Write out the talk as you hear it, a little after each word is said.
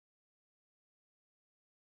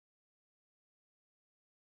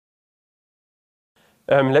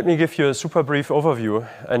Let me give you a super brief overview,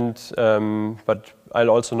 but I'll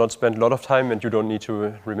also not spend a lot of time, and you don't need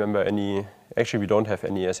to remember any. Actually, we don't have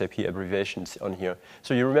any SAP abbreviations on here.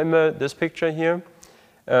 So you remember this picture here?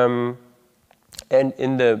 And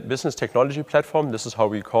in the Business Technology Platform, this is how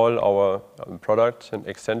we call our product and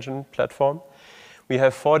extension platform, we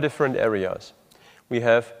have 4 different areas. We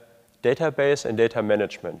have database and data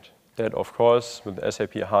management. That, of course, with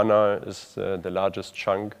SAP HANA is the largest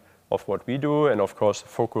chunk of what we do, and of course, the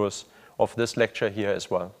focus of this lecture here as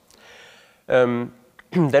well.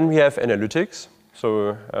 Then we have analytics.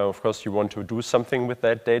 So, of course, you want to do something with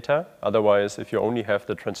that data. Otherwise, if you only have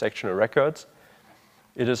the transactional records,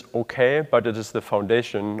 it is okay, but it is the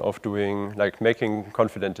foundation of doing, like making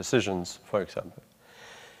confident decisions, for example.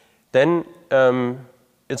 Then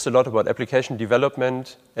it's a lot about application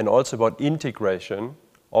development and also about integration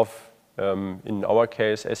of, in our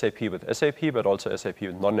case, SAP with SAP, but also SAP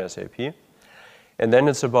with non-SAP. And then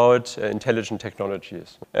it's about intelligent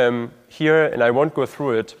technologies. Here, and I won't go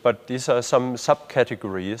through it, but these are some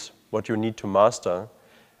subcategories, what you need to master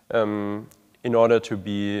in order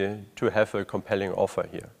to have a compelling offer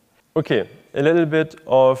here. Okay, a little bit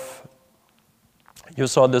of, you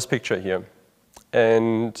saw this picture here.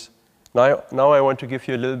 And now I want to give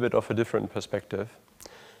you a little bit of a different perspective.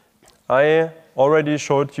 I already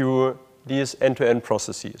showed you these end-to-end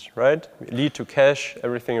processes, right? Lead to cash,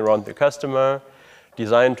 everything around the customer,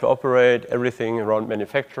 design to operate, everything around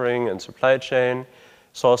manufacturing and supply chain,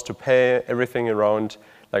 source to pay, everything around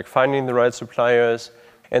like finding the right suppliers,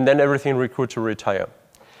 and then everything recruit to retire.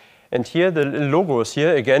 And here, the logos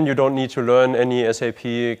here, again, you don't need to learn any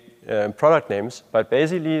SAP product names, but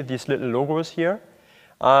basically these little logos here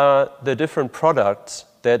are the different products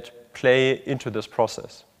that play into this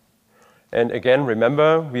process. And again,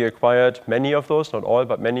 remember, we acquired many of those, not all,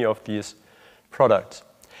 but many of these products.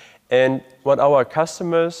 And what our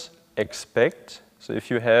customers expect, so if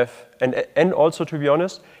you have, and also to be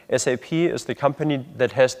honest, SAP is the company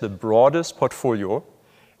that has the broadest portfolio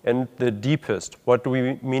and the deepest. What do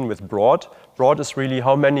we mean with broad? Broad is really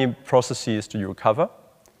how many processes do you cover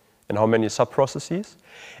and how many sub-processes.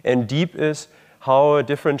 And deep is how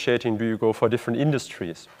differentiating do you go for different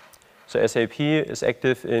industries. So SAP is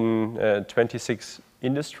active in 26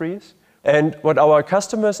 industries. And what our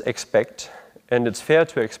customers expect, and it's fair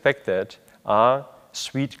to expect that, are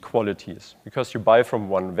suite qualities. Because you buy from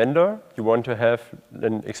one vendor, you want to have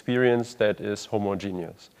an experience that is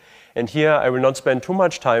homogeneous. And here I will not spend too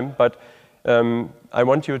much time, but I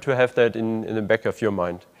want you to have that in the back of your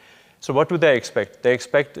mind. So what do they expect? They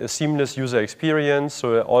expect a seamless user experience,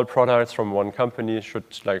 so all products from one company should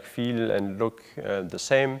like feel and look the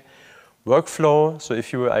same. Workflow, so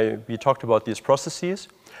if we talked about these processes.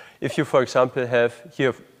 If you, for example, have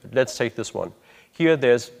here, let's take this one. Here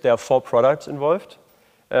there are 4 products involved,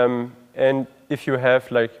 and if you have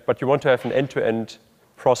but you want to have an end-to-end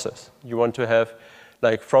process. You want to have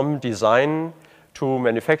like from design to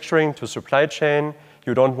manufacturing to supply chain.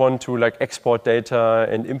 You don't want to like export data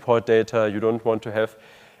and import data. You don't want to have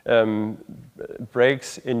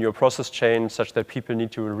breaks in your process chain such that people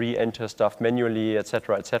need to re-enter stuff manually,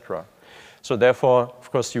 etc., etc. So therefore,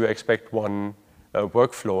 of course, you expect one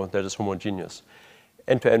workflow that is homogeneous.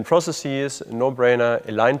 End-to-end processes, no-brainer,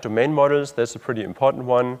 aligned domain models, that's a pretty important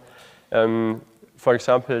one. For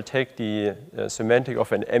example, take the semantic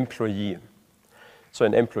of an employee. So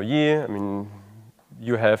an employee, I mean,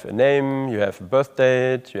 you have a name, you have a birth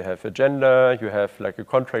date, you have a gender, you have like a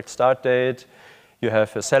contract start date, you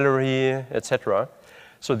have a salary, etc.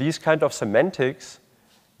 So these kind of semantics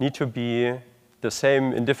need to be the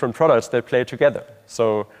same in different products that play together.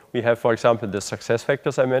 So we have, for example, the success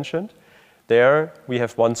factors I mentioned. There we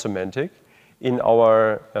have one semantic. In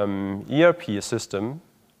our ERP system,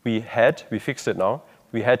 we fixed it now,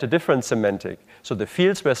 we had a different semantic. So the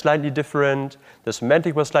fields were slightly different, the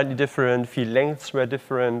semantic was slightly different, field lengths were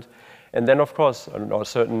different, and then of course,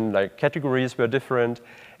 certain like categories were different.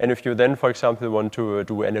 And if you then, for example, want to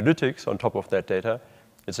do analytics on top of that data,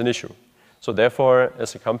 it's an issue. So therefore,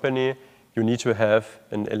 as a company, you need to have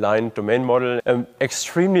an aligned domain model.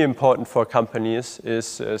 Extremely important for companies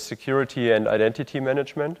is security and identity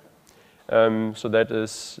management. So that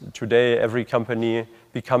is, today every company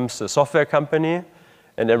becomes a software company,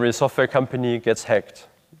 and every software company gets hacked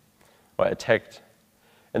or attacked.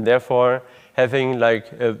 And therefore, having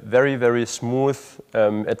like a very, very smooth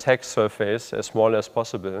attack surface, as small as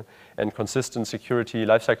possible, and consistent security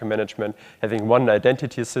lifecycle management, having one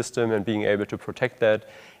identity system and being able to protect that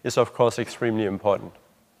is, of course, extremely important.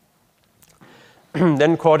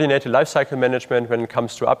 Then coordinated lifecycle management when it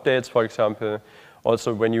comes to updates, for example,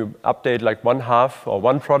 Also, when you update like one half or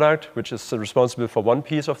one product, which is responsible for one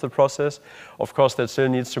piece of the process, of course, that still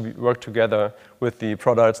needs to work together with the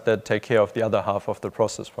products that take care of the other half of the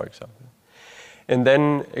process, for example. And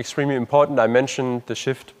then, extremely important, I mentioned the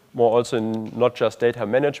shift more also in not just data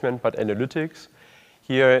management, but analytics.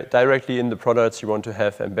 Here, directly in the products, you want to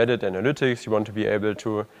have embedded analytics. You want to be able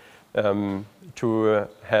to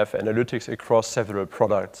have analytics across several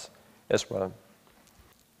products as well.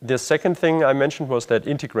 The second thing I mentioned was that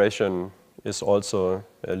integration is also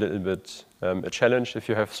a little bit a challenge if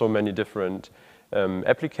you have so many different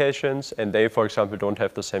applications and they, for example, don't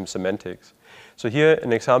have the same semantics. So here,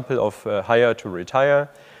 an example of hire to retire.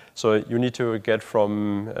 So you need to get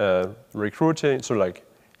from recruiting, so like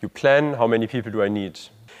you plan how many people do I need.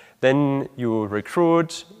 Then you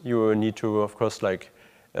recruit, you need to, of course, like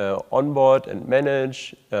onboard and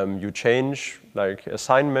manage. You change like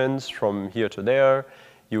assignments from here to there.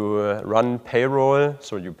 You run payroll,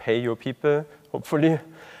 so you pay your people, hopefully.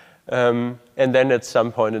 And then at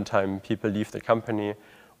some point in time, people leave the company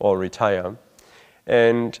or retire.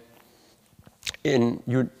 And when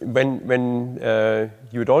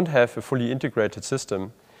you don't have a fully integrated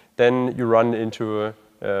system, then you run into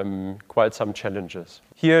quite some challenges.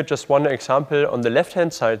 Here, just one example. On the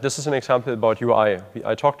left-hand side, this is an example about UI.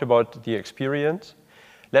 I talked about the experience.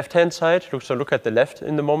 Left-hand side, so look at the left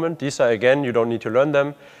in the moment. These are, again, you don't need to learn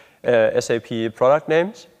them, SAP product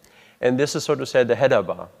names. And this is, so to say, the header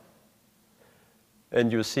bar. And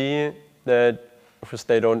you see that, of course,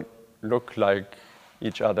 they don't look like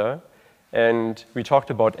each other. And we talked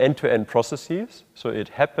about end-to-end processes. So it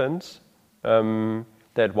happens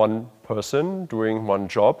that one person doing one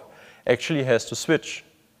job actually has to switch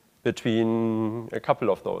between a couple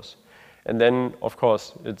of those. And then, of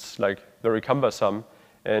course, it's like very cumbersome.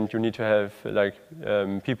 And you need to have, like,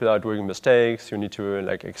 people are doing mistakes, you need to,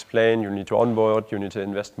 like, explain, you need to onboard, you need to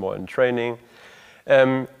invest more in training.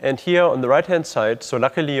 And here on the right-hand side, so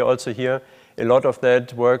luckily also here, a lot of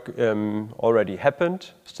that work already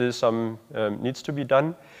happened. Still some needs to be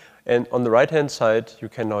done. And on the right-hand side, you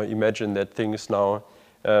can now imagine that things now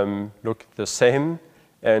look the same,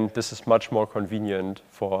 and this is much more convenient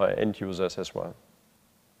for end users as well.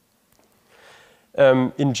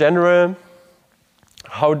 In general,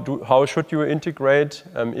 how should you integrate?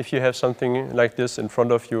 If you have something like this in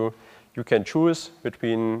front of you, you can choose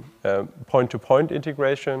between point-to-point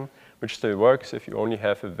integration, which still works if you only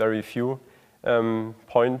have a very few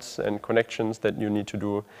points and connections that you need to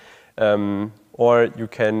do. Or you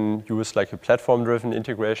can use like a platform-driven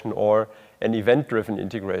integration or an event-driven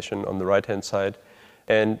integration on the right-hand side.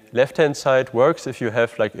 And left-hand side works if you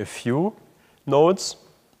have like a few nodes.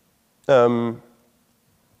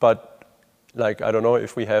 But like, I don't know,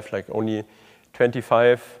 if we have like only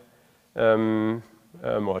 25 or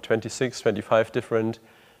 26, 25 different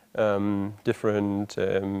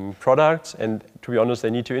products, and to be honest, they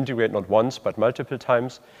need to integrate not once, but multiple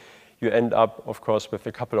times, you end up, of course, with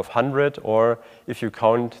a couple of hundred, or if you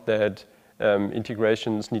count that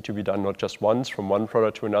integrations need to be done not just once from one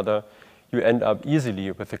product to another, you end up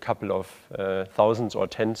easily with a couple of thousands or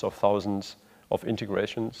tens of thousands of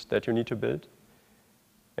integrations that you need to build.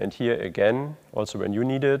 And here again, also when you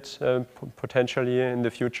need it potentially in the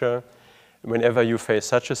future, whenever you face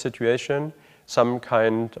such a situation, some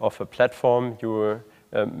kind of a platform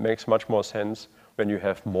makes much more sense when you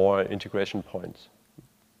have more integration points.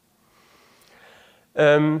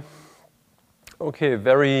 Okay,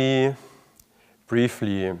 very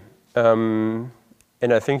briefly, and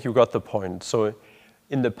I think you got the point. So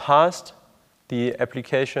in the past, the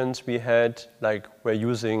applications we had, like, were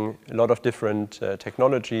using a lot of different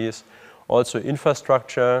technologies, also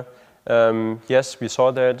infrastructure. Yes, we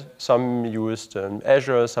saw that. Some used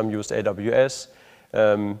Azure, some used AWS.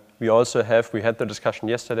 We had the discussion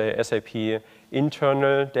yesterday, SAP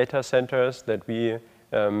internal data centers that we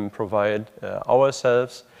provide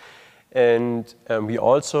ourselves. And we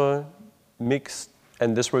also mixed,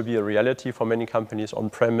 and this will be a reality for many companies,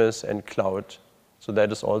 on-premise and cloud. So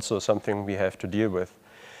that is also something we have to deal with.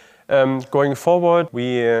 Going forward,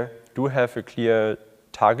 we do have a clear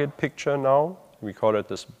target picture now. We call it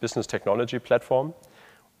this Business Technology Platform,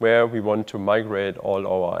 where we want to migrate all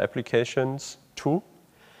our applications to.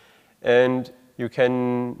 And you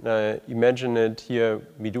can imagine it here.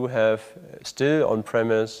 We do have still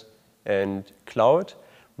on-premise and cloud.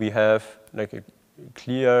 We have like a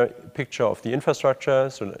clear picture of the infrastructure,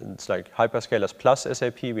 so it's like hyperscalers plus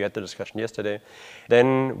SAP. We had the discussion yesterday.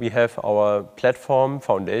 Then we have our platform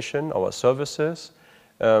foundation, our services,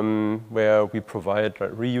 where we provide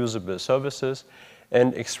reusable services.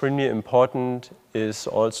 And extremely important is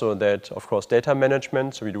also that, of course, data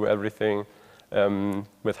management. So we do everything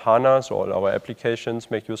with HANA, so all our applications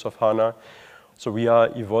make use of HANA. So we are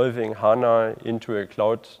evolving HANA into a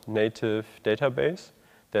cloud-native database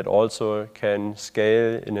that also can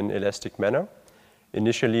scale in an elastic manner.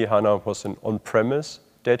 Initially, HANA was an on-premise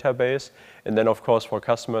database, and then, of course, for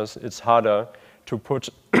customers, it's harder to put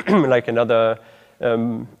like another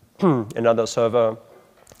server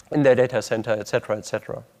in their data center, etc.,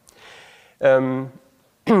 etc.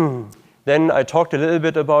 Then I talked a little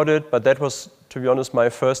bit about it, but that was, to be honest, my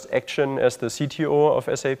first action as the CTO of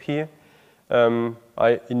SAP.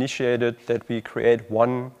 I initiated that we create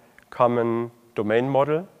one common domain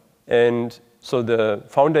model. And so the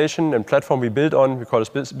foundation and platform we build on, we call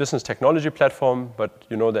it Business Technology Platform, but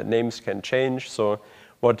you know that names can change. So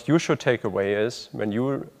what you should take away is when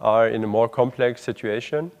you are in a more complex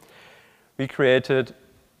situation, we created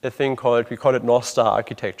a thing called, we call it North Star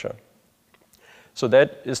architecture. So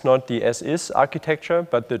that is not the as-is architecture,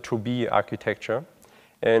 but the to-be architecture.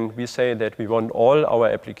 And we say that we want all our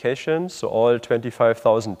applications, so all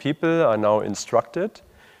 25,000 people are now instructed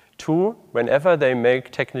to, whenever they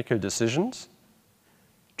make technical decisions,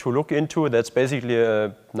 to look into, that's basically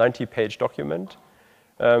a 90-page document,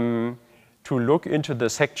 to look into the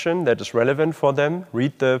section that is relevant for them,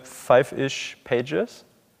 read the 5-ish pages,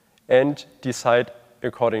 and decide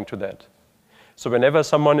according to that. So whenever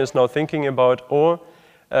someone is now thinking about,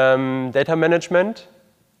 data management,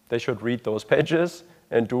 they should read those pages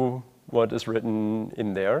and do what is written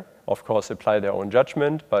in there. Of course, apply their own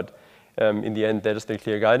judgment, but in the end, that is the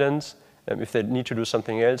clear guidance. If they need to do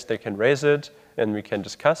something else, they can raise it, and we can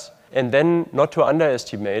discuss. And then, not to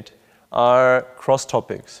underestimate, are cross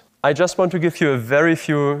topics. I just want to give you a very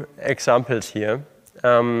few examples here.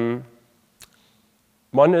 One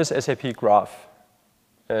is SAP Graph.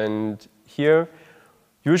 And here,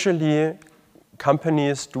 usually,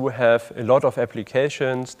 companies do have a lot of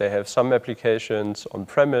applications. They have some applications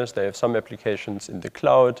on-premise. They have some applications in the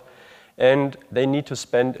cloud. And they need to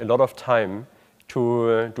spend a lot of time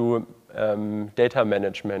to do data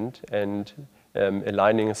management and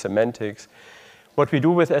aligning semantics. What we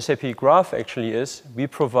do with SAP Graph actually is we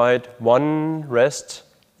provide one REST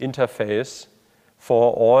interface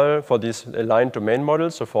for these aligned domain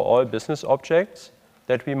models, so for all business objects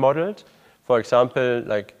that we modeled. For example,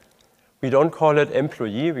 like we don't call it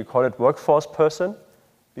employee, we call it workforce person,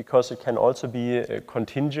 because it can also be a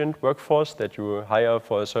contingent workforce that you hire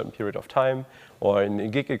for a certain period of time, or in a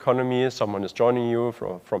gig economy, someone is joining you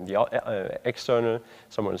from the external,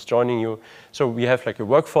 someone is joining you. So we have like a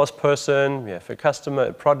workforce person, we have a customer,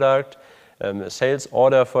 a product, a sales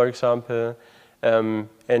order, for example.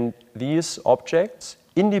 And these objects,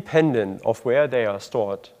 independent of where they are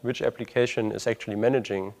stored, which application is actually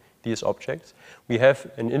managing these objects, we have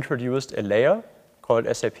introduced a layer called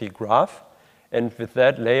SAP Graph. And with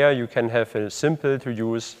that layer, you can have a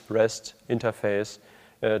simple-to-use REST interface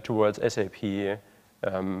towards SAP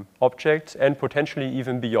objects and potentially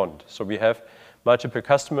even beyond. So we have multiple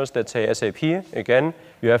customers that say SAP. Again,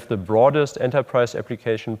 you have the broadest enterprise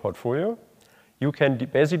application portfolio. You can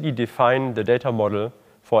basically define the data model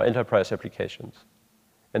for enterprise applications.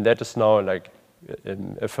 And that is now like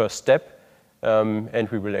a first step, and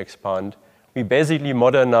we will expand. We basically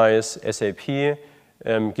modernize SAP,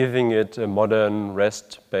 giving it a modern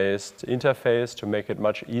REST-based interface to make it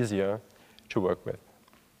much easier to work with.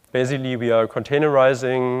 Basically, we are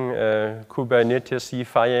containerizing,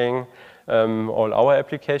 Kubernetes-ifying all our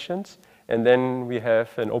applications. And then we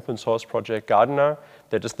have an open source project, Gardener,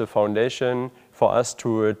 that is the foundation for us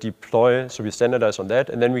to deploy. So we standardize on that.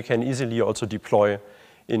 And then we can easily also deploy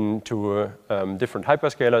into different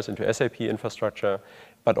hyperscalers, into SAP infrastructure,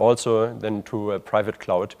 but also then to a private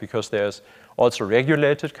cloud, because there's also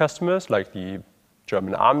regulated customers like the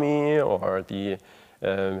German Army or the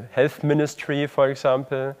health ministry, for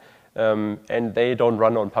example, and they don't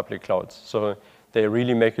run on public clouds. So they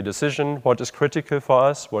really make a decision what is critical for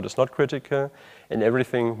us, what is not critical, and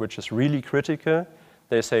everything which is really critical,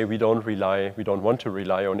 they say we don't want to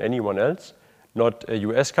rely on anyone else, not a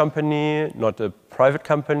US company, not a private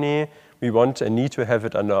company. We want and need to have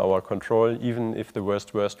it under our control, even if the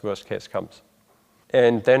worst case comes.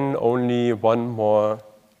 And then only one more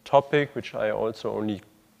topic, which I also only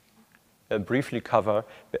briefly cover.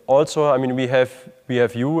 But also, I mean, we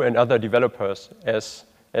have you and other developers as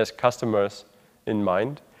customers in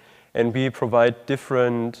mind, and we provide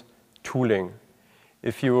different tooling.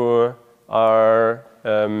 If you are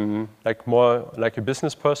more like a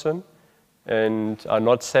business person and are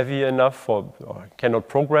not savvy enough or cannot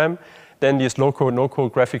program, then these low-code,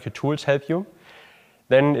 no-code graphical tools help you.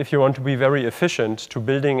 Then if you want to be very efficient to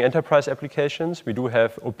building enterprise applications, we do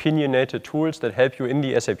have opinionated tools that help you in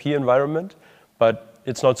the SAP environment, but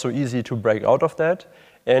it's not so easy to break out of that.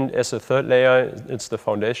 And as a third layer, it's the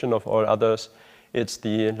foundation of all others. It's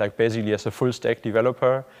the, like, basically as a full stack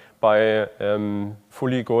developer, by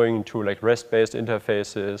fully going to like REST-based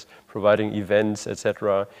interfaces, providing events,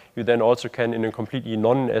 etc. You then also can, in a completely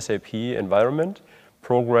non-SAP environment,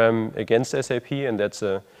 program against SAP, and that's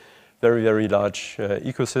a very, very large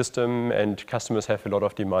ecosystem, and customers have a lot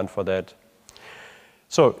of demand for that.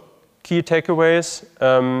 So, key takeaways,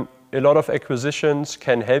 a lot of acquisitions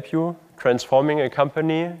can help you transforming a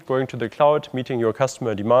company, going to the cloud, meeting your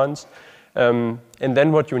customer demands. And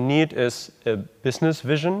then what you need is a business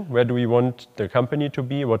vision. Where do we want the company to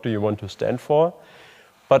be? What do you want to stand for?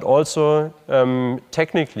 But also,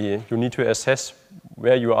 technically, you need to assess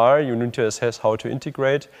where you are. You need to assess how to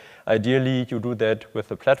integrate. Ideally, you do that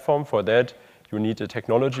with a platform. For that, you need a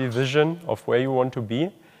technology vision of where you want to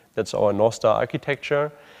be. That's our North Star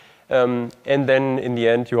architecture. And then, in the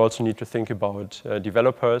end, you also need to think about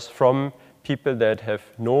developers, from people that have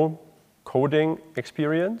no coding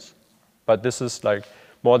experience. But this is like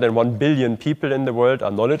more than 1 billion people in the world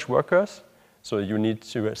are knowledge workers. So you need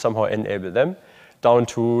to somehow enable them, down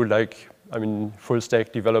to, like, I mean, full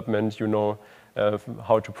stack development, you know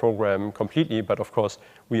how to program completely. But of course,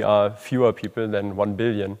 we are fewer people than 1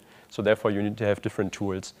 billion. So therefore, you need to have different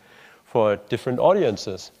tools for different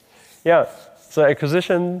audiences. Yeah, so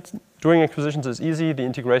doing acquisitions is easy. The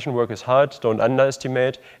integration work is hard. Don't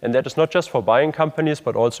underestimate. And that is not just for buying companies,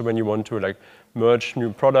 but also when you want to, like, merge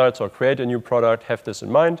new products or create a new product, have this in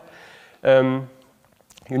mind.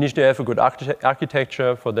 You need to have a good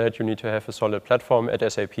architecture. For that, you need to have a solid platform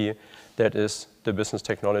at SAP. That is the Business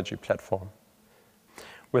Technology Platform.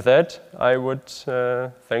 With that, I would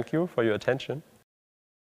thank you for your attention.